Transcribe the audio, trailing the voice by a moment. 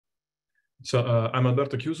I'm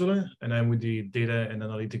Alberto Chiusole, and I'm with the Data and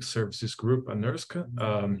Analytics Services Group at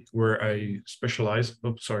NERSC, where I specialize.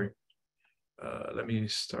 Oh, sorry. Let me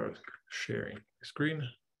start sharing the screen.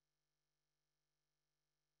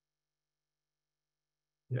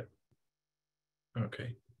 Yeah.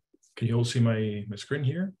 Okay. Can you all see my screen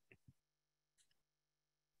here?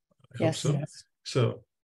 I hope so. Yes. So,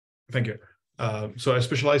 thank you. So I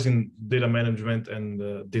specialize in data management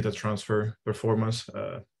and data transfer performance,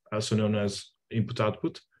 also known as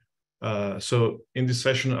input-output. So in this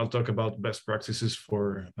session, I'll talk about best practices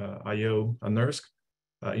for I/O and NERSC,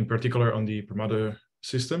 in particular on the Permato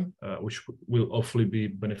system, which will hopefully be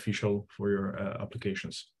beneficial for your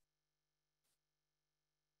applications.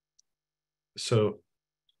 So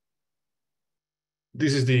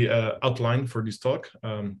this is the outline for this talk.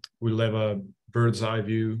 We'll have a bird's eye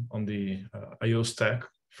view on the I/O stack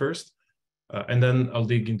first, and then I'll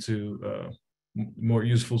dig into more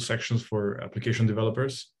useful sections for application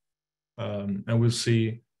developers. And we'll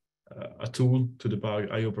see a tool to debug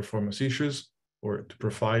I/O performance issues, or to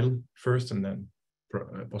profile first and then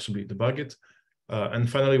possibly debug it. And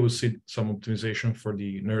finally, we'll see some optimization for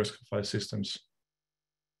the NERSC file systems.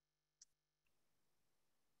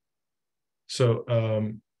 So,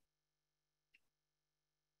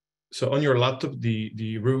 so on your laptop,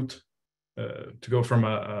 the route to go from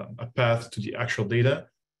a path to the actual data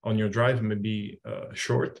on your drive may be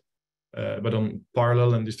short, but on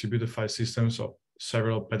parallel and distributed file systems of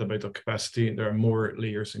several petabytes of capacity, there are more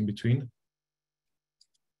layers in between.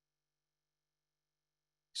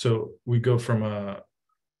 So we go from a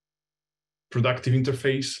productive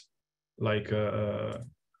interface like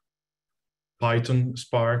Python,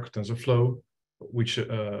 Spark, TensorFlow, which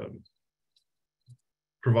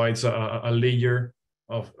provides a layer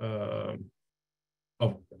of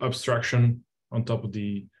abstraction on top of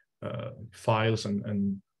the files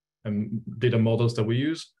and data models that we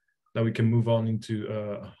use. Then we can move on into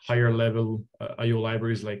higher level I/O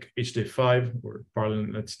libraries like HD5 or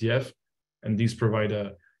Parallel SDF, and these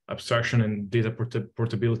provide abstraction and data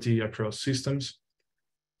portability across systems.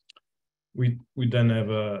 We then have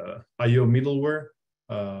I/O middleware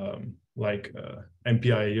like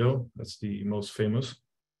MPI/IO. That's the most famous,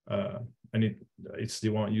 and it's the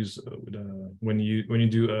one used with, when you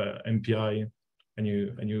do MPI and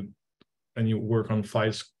you work on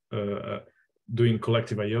files doing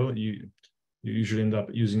collective I/O. You usually end up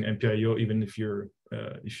using MPI/IO even if you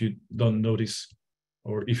don't notice,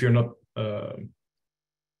 or if you're not how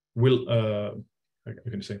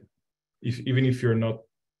can you say, even if you're not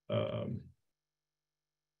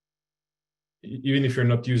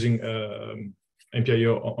using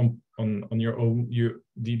MPI/IO on your own,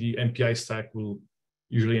 the MPI stack will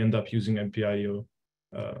usually end up using MPI/IO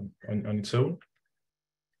on its own.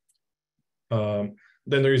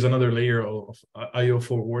 Then there is another layer of I/O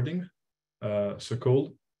forwarding,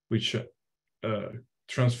 so-called, which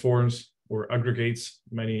transforms or aggregates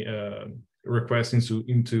many requests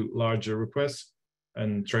into larger requests,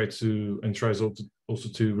 and tries also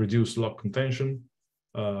to reduce lock contention,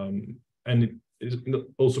 and it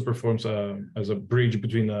also performs as a bridge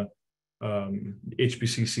between the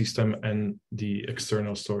HPC system and the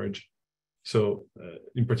external storage. So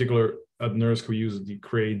in particular at NERSC, we use the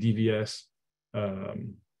Cray DVS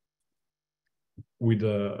with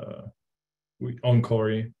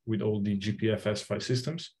Encore with all the GPFS file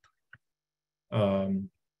systems.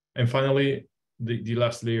 And finally, the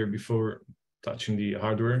last layer before touching the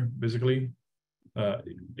hardware, basically,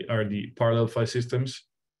 are the parallel file systems,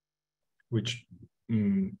 which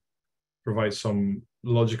provide some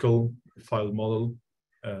logical file model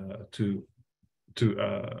to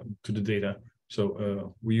the data.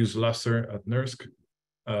 So we use Lustre at NERSC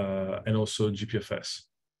and also GPFS.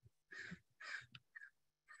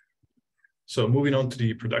 So moving on to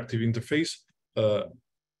the productive interface,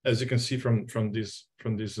 as you can see from this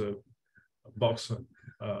box,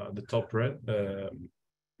 the top red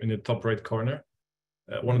in the top right corner,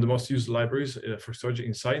 one of the most used libraries for storage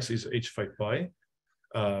in science is H5Py,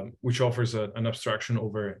 which offers an abstraction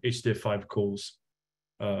over HD5 calls.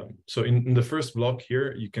 So in the first block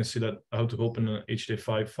here, you can see that how to open an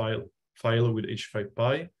HD5 file with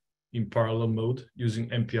H5Py in parallel mode using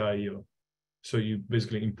MPI/IO. So you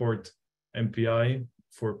basically import MPI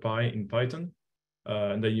for Py in Python,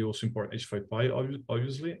 and then you also import H5Py,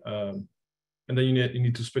 obviously, and then you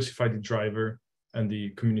need to specify the driver and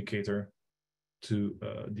the communicator to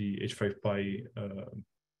the H5Py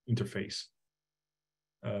interface.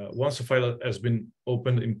 Once a file has been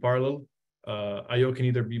opened in parallel, I/O can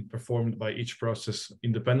either be performed by each process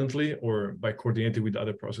independently or by coordinating with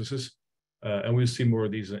other processes, and we'll see more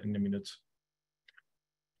of these in a minute.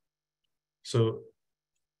 So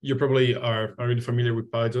you probably are already familiar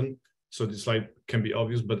with Python, so this slide can be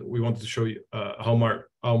obvious, but we wanted to show you how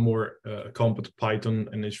more compact Python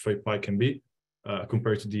and H5Py can be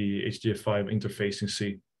compared to the HDF5 interface in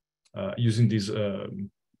C using these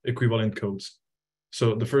equivalent codes.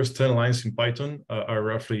 So the first 10 lines in Python are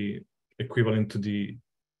roughly equivalent to these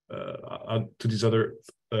other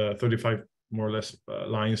 35 more or less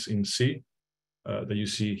lines in C that you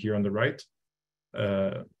see here on the right.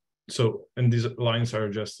 And these lines are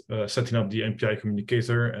just setting up the MPI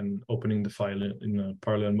communicator and opening the file in a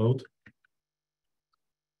parallel mode.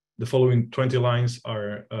 The following 20 lines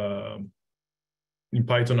are in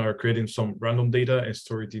Python are creating some random data and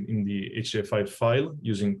store it in the HDF5 file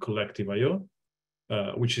using collective I/O,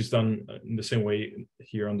 which is done in the same way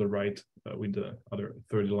here on the right with the other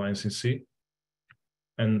 30 lines in C.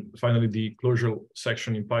 And finally, the closure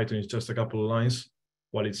section in Python is just a couple of lines,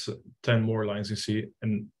 while it's 10 more lines in C.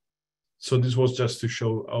 And so this was just to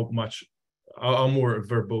show how more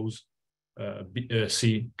verbose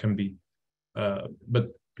C can be.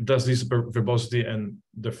 But does this verbosity and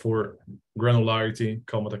therefore granularity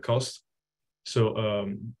come at a cost? So,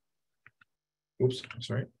 oops,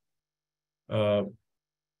 sorry.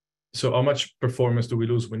 So how much performance do we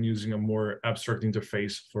lose when using a more abstract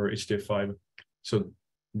interface for HDF5? So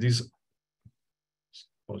this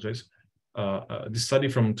study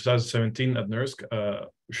from 2017 at NERSC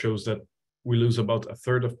shows that we lose about a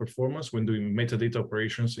third of performance when doing metadata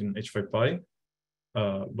operations in H5Py,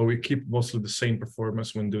 but we keep mostly the same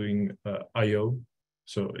performance when doing I/O,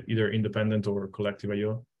 so either independent or collective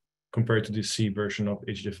I/O, compared to the C version of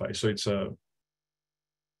HDF5. So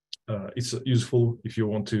it's useful if you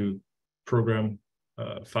want to program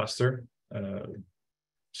faster,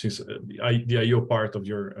 since the I/O part of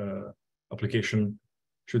your application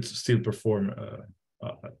should still perform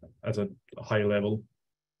at a high level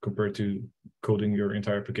compared to coding your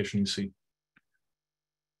entire application in C.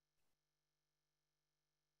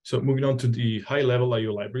 So moving on to the high-level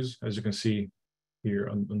I/O libraries, as you can see here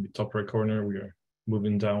on the top right corner, we are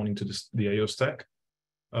moving down into the I/O stack.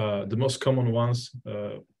 The most common ones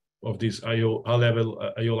of these high-level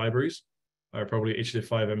I/O libraries are probably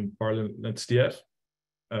HDF5 and Parallel NetSDF,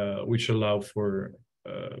 which allow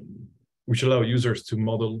users to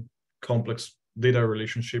model complex data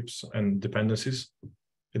relationships and dependencies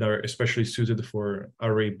that are especially suited for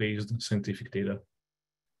array-based scientific data.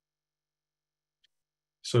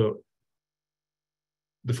 So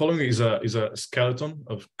the following is a skeleton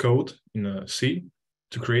of code in C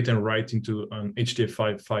to create and write into an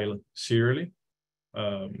HDF5 file serially.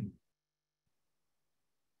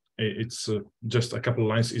 It's just a couple of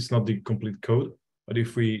lines. It's not the complete code, but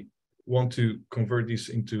if we want to convert this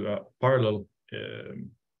into a parallel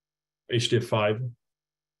HDF5,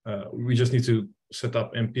 we just need to set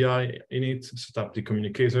up MPI in it, set up the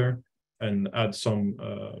communicator, and add some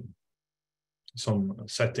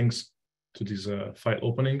settings to this file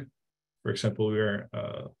opening. For example, we're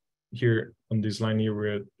here on this line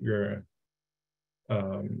here,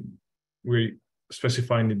 we're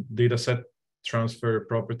specifying the dataset transfer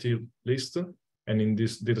property list, and in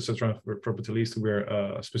this dataset transfer property list, we're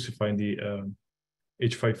specifying the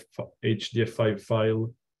HDF5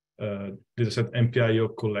 file dataset MPIO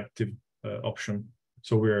collective option.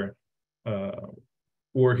 So we're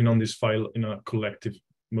working on this file in a collective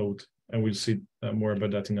mode, and we'll see more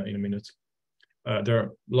about that in a minute. There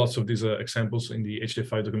are lots of these examples in the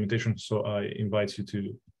HDF5 documentation, so I invite you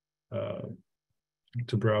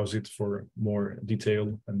to browse it for more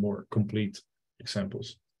detailed and more complete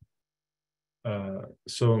examples.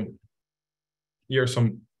 So here are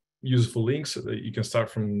some useful links. You can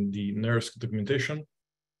start from the NERSC documentation.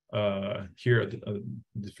 Here are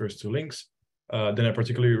the first two links. Then I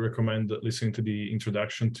particularly recommend listening to the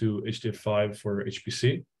introduction to HDF5 for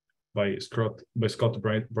HPC by Scott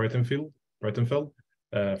Breitenfeld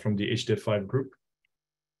from the HDF5 group.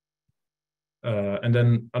 And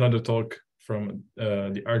then another talk from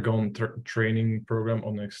the Argonne training program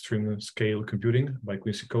on extreme scale computing by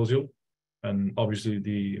Quincy Koziel, and obviously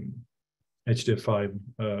the HDF5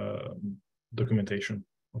 documentation,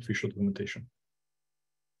 official documentation.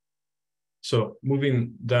 So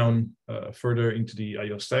moving down further into the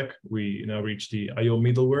I/O stack, we now reach the I/O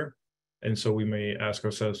middleware. And so we may ask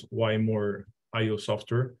ourselves, why more I/O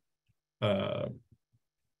software?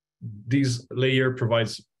 This layer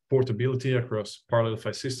provides portability across parallel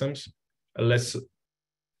file systems, lets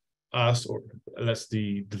us, or lets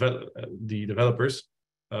the developers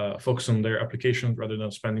focus on their application rather than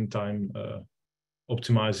spending time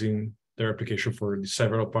optimizing their application for the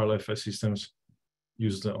several parallel file systems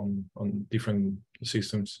used on different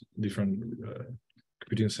systems, different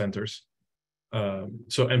computing centers.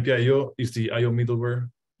 So MPIO is the IO middleware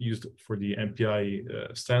used for the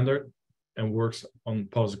MPI standard and works on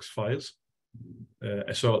POSIX files.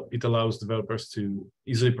 So it allows developers to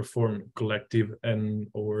easily perform collective and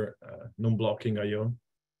or non-blocking IO,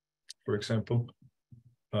 for example.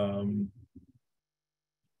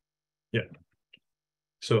 Yeah.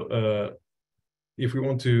 So if we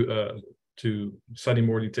want to study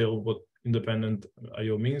more detail what independent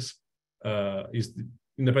IO means,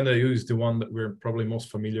 independent IO is the one that we're probably most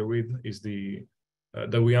familiar with. Is the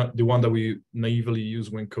one that we naively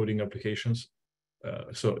use when coding applications.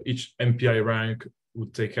 So each MPI rank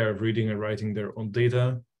would take care of reading and writing their own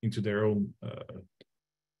data into their own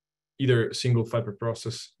either single file per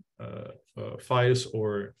process files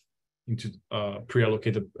or into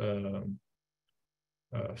pre-allocated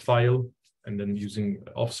file and then using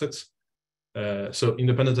offsets. So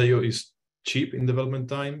independent IO is cheap in development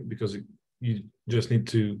time because you just need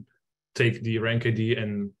to take the rank ID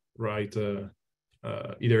and write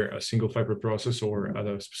either a single file per process or at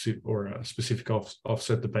a specific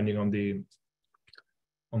offset depending on the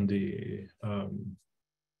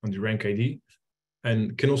rank ID,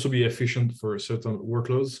 and can also be efficient for certain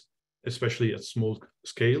workloads, especially at small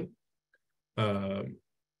scale.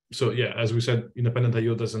 So yeah, as we said, independent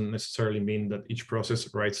IO doesn't necessarily mean that each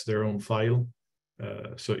process writes their own file.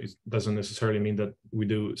 So it doesn't necessarily mean that we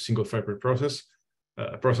do single file per process.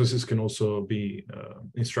 Processes can also be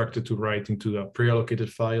instructed to write into a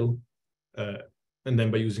pre-allocated file, and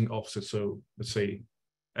then by using offset. So let's say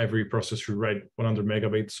every process should write 100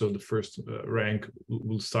 megabytes. So the first rank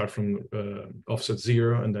will start from offset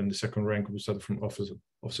 0, and then the second rank will start from offset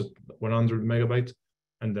 100 megabyte,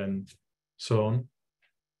 and then so on.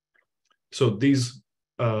 So these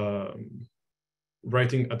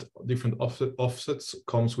writing at different offsets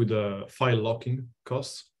comes with a file locking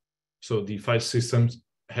costs. So the file system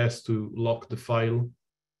has to lock the file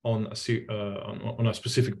on a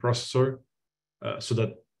specific processor, so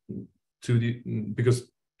that because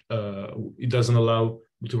it doesn't allow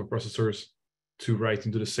multiple processors to write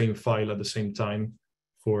into the same file at the same time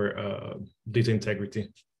for data integrity.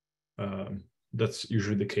 That's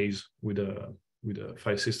usually the case with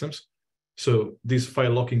file systems. So these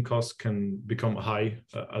file locking costs can become high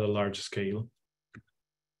at a large scale.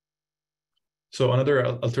 So another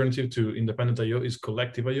alternative to independent IO is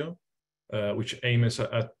collective IO, which aims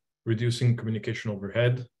at reducing communication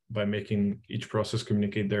overhead by making each process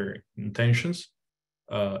communicate their intentions,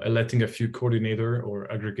 and letting a few coordinator or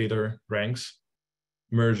aggregator ranks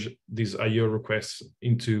merge these IO requests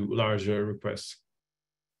into larger requests.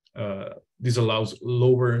 This allows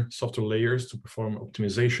lower software layers to perform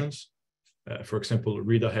optimizations. For example,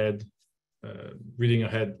 reading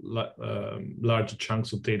ahead large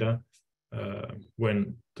chunks of data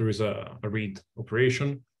when there is a read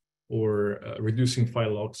operation, or reducing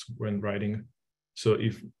file locks when writing. So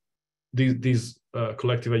if these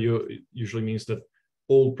collective IO usually means that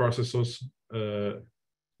all processors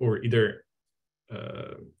or either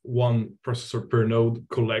one processor per node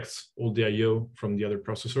collects all the IO from the other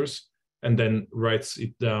processors and then writes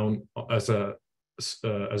it down as a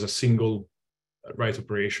single write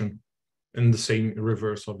operation, and the same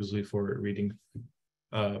reverse obviously for reading.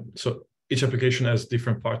 So each application has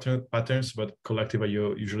different patterns, but collective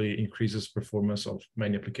IO usually increases performance of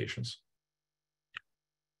many applications.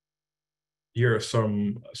 Here are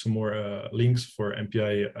some more links for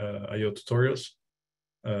MPI IO tutorials.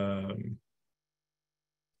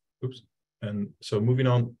 And so moving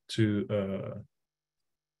on to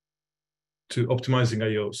optimizing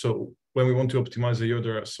IO. So when we want to optimize IO,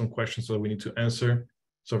 there are some questions that we need to answer.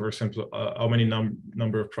 So for example, how many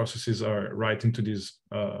number of processes are writing to these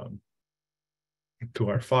to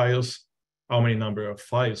our files? How many number of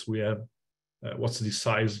files we have? What's the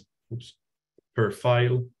size per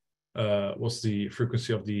file? What's the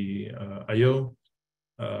frequency of the IO,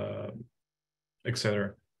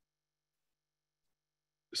 etc.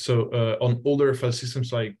 So on older file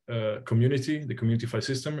systems like the community file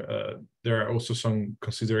system, there are also some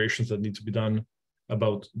considerations that need to be done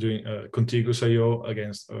about doing contiguous IO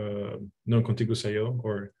against non-contiguous IO,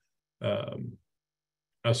 or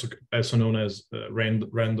also known as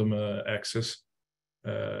random access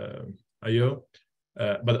IO.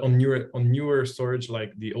 But on newer storage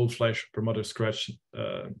like the old flash per mother scratch,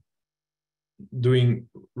 doing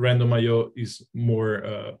random IO is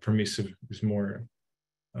more permissive. Is more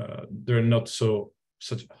they're not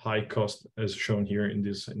such high cost as shown here in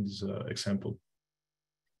this example.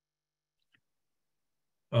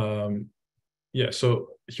 Yeah, so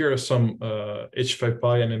here are some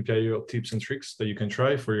H5Py and MPIO tips and tricks that you can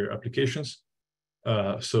try for your applications.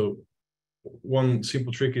 So one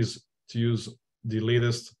simple trick is to use the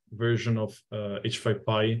latest version of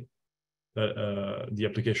H5Py, that the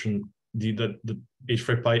application, the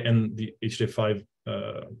H5Py and the HD5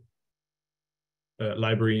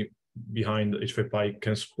 library behind H5Py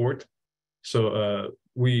can support. So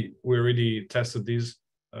we already tested these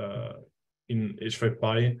in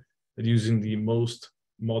H5Py using the most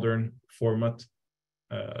modern format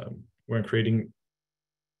when creating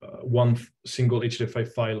one single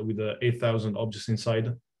HD5 file with 8,000 objects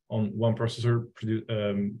inside on one processor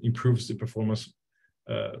improves the performance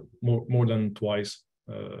more than twice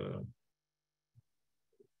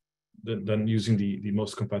than using the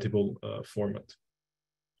most compatible format.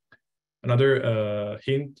 Another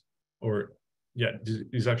hint, or yeah, this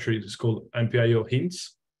is actually, it's called MPIO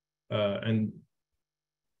hints, and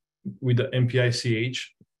with the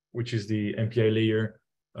MPI-CH, which is the MPI layer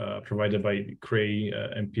provided by the Cray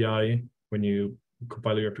MPI. When you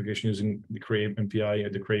compile your application using the Cray MPI or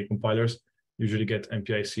the Cray compilers, you usually get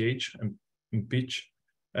MPI-CH and pitch,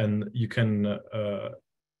 and you can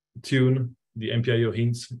tune the MPIO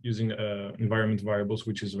hints using environment variables,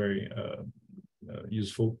 which is very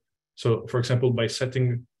useful. So, for example, by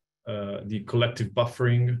setting the collective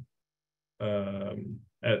buffering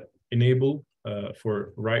at enable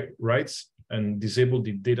for writes and disable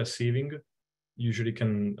the data sieving, usually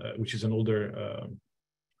can, which is an older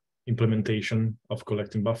implementation of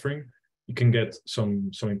collecting buffering, you can get some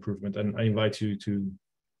improvement. And I invite you to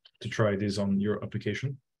try this on your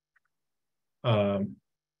application.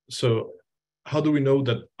 So how do we know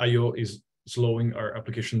that I/O is slowing our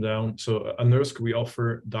application down? So at NERSC, we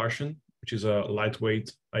offer Darshan, which is a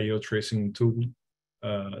lightweight I/O tracing tool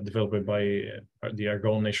developed by the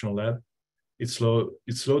Argonne National Lab. It's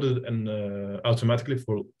loaded and automatically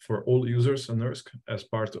for all users on NERSC as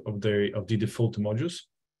part of the default modules.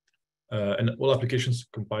 And all applications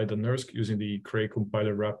compiled on NERSC using the Cray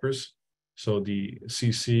compiler wrappers. So the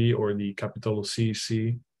CC or the capital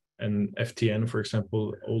CC and FTN, for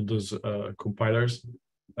example, all those compilers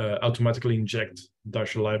automatically inject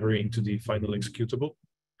Darshan library into the final executable,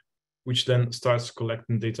 which then starts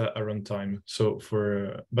collecting data at runtime. So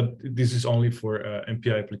but this is only for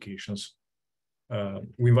MPI applications.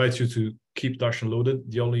 We invite you to keep Darshan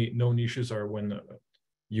loaded. The only known issues are when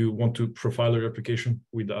you want to profile your application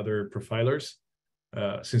with other profilers,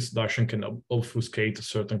 since Darshan can obfuscate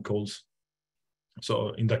certain calls.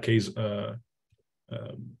 So in that case,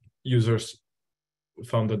 users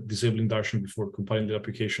found that disabling Darshan before compiling the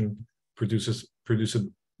application produces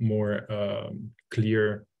more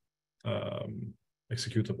clear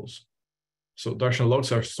executables. So Darshan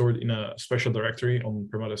logs are stored in a special directory on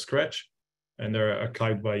Permata Scratch, and they're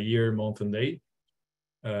archived by year, month, and day.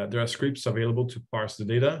 There are scripts available to parse the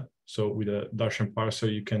data. So with a Darshan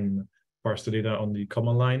parser, you can parse the data on the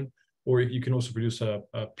command line, or you can also produce a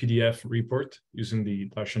PDF report using the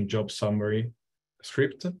Darshan job summary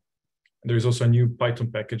script. There's also a new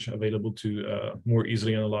Python package available to more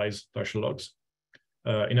easily analyze Darshan logs.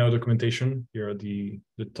 In our documentation, here at the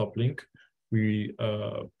top link, we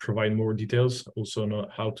provide more details also on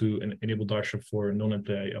how to enable Darshan for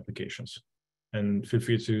non-MPI applications. And feel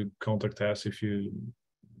free to contact us if you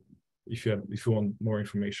want more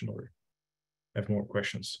information or have more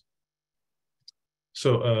questions.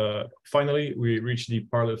 So finally, we reached the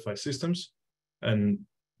parallel file systems, and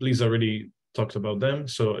Lisa already talked about them.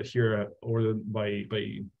 So here ordered by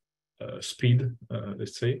speed,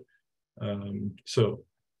 let's say.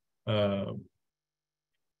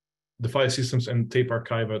 The file systems and tape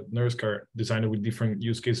archive at NERSC are designed with different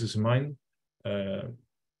use cases in mind.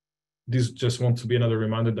 This just wants to be another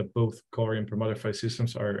reminder that both core and Perlmutter file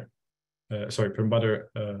systems are, Perlmutter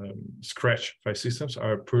Scratch file systems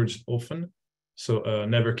are purged often. So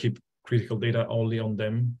never keep critical data only on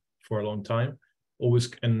them for a long time.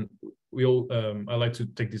 Always, and I like to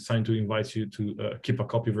take this time to invite you to keep a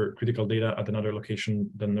copy of your critical data at another location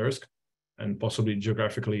than NERSC, and possibly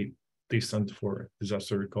geographically distant for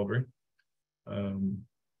disaster recovery.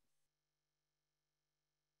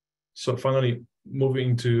 So finally,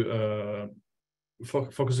 moving to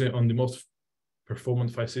focusing on the most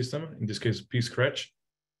performant file system, in this case, pscratch,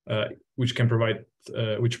 which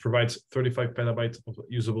provides 35 petabytes of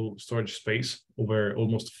usable storage space over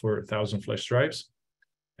almost 4,000 flash drives,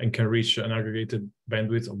 and can reach an aggregated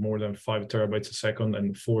bandwidth of more than 5 terabytes a second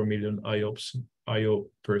and 4 million IO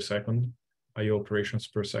operations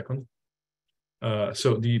per second.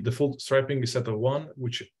 So the default striping is set at 1,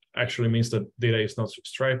 which actually means that data is not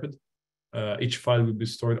striped. Each file will be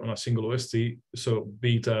stored on a single OST, so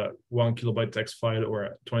be it a 1 kilobyte text file or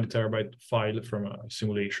a 20 terabyte file from a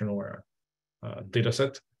simulation or a data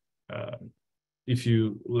set. if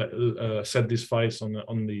you set these files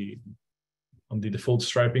on the default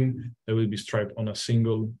striping, they will be striped on a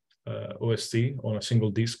single OST, on a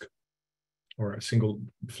single disk, or a single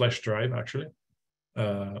flash drive, actually.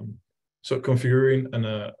 So configuring an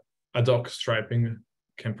ad hoc striping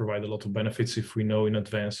can provide a lot of benefits if we know in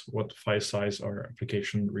advance what file size our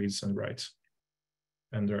application reads and writes.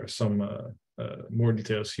 And there are some more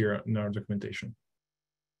details here in our documentation.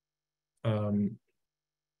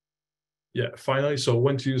 Yeah, finally, so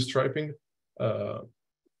when to use striping,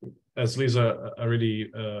 as Lisa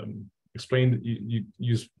already explained, you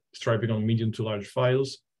use striping on medium to large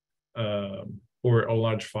files, or on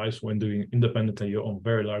large files when doing independent I/O on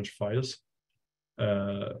very large files.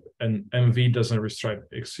 And MV doesn't restripe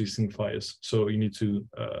existing files, so you need to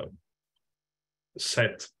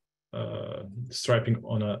set striping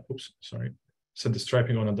on a set the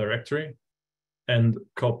striping on a directory and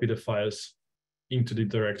copy the files into the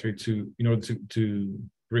directory in order to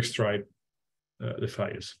restripe the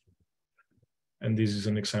files. And this is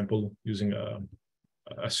an example using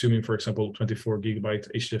assuming, for example, 24 gigabyte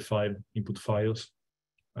HDF5 input files.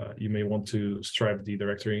 You may want to stripe the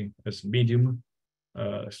directory as medium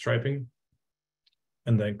striping,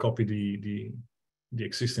 and then copy the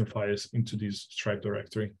existing files into this stripe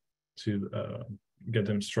directory to get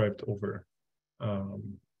them striped over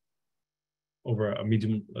a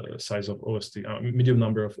medium size of OST, medium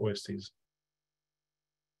number of OSTs.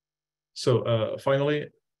 So finally,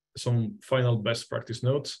 some final best practice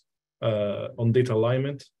notes on data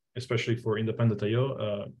alignment, especially for independent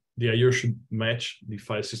I/O. The I/O should match the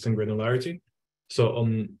file system granularity. So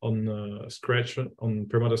on Scratch, on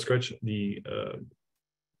Permata Scratch, the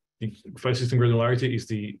file system granularity is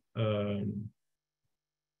the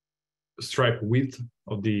stripe width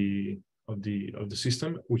of the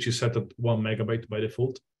system, which is set at 1 megabyte by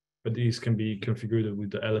default, but these can be configured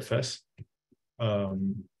with the LFS.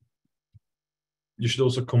 You should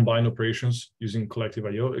also combine operations using collective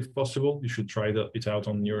I/O if possible. You should try it out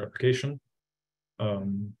on your application.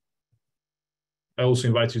 I also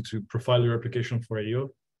invite you to profile your application for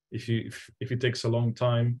I/O. If it takes a long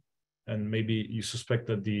time and maybe you suspect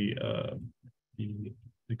that the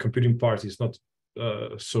computing part is not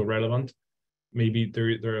so relevant, maybe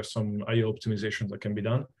there are some I/O optimizations that can be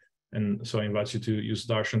done. And so I invite you to use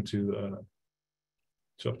Darshan to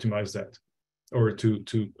optimize that, or to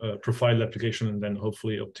profile the application and then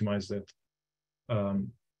hopefully optimize that.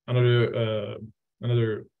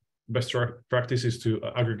 Another best practice is to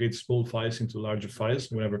aggregate small files into larger files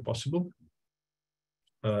whenever possible.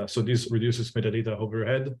 So this reduces metadata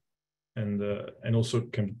overhead, and also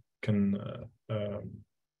can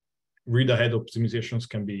read-ahead optimizations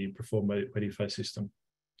can be performed by the file system.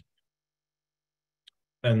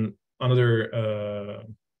 And another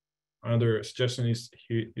suggestion is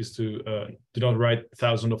to do not write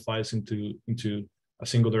thousands of files into a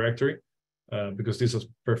single directory, because this has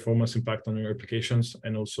performance impact on your applications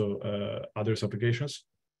and also others' applications.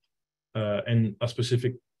 And a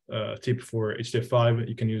specific tip for HDF5,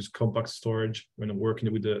 you can use compact storage when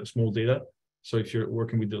working with the small data. So if you're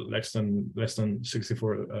working with the less than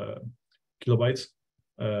 64 kilobytes,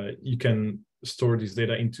 you can store this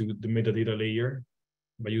data into the metadata layer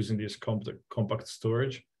by using this compact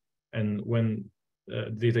storage. And when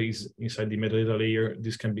data is inside the metadata layer,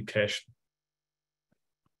 this can be cached,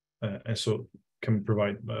 and so can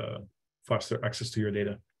provide faster access to your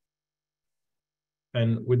data.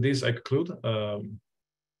 And with this, I conclude.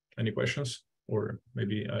 Any questions? Or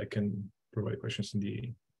maybe I can provide questions in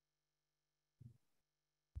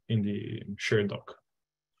the shared doc.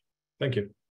 Thank you.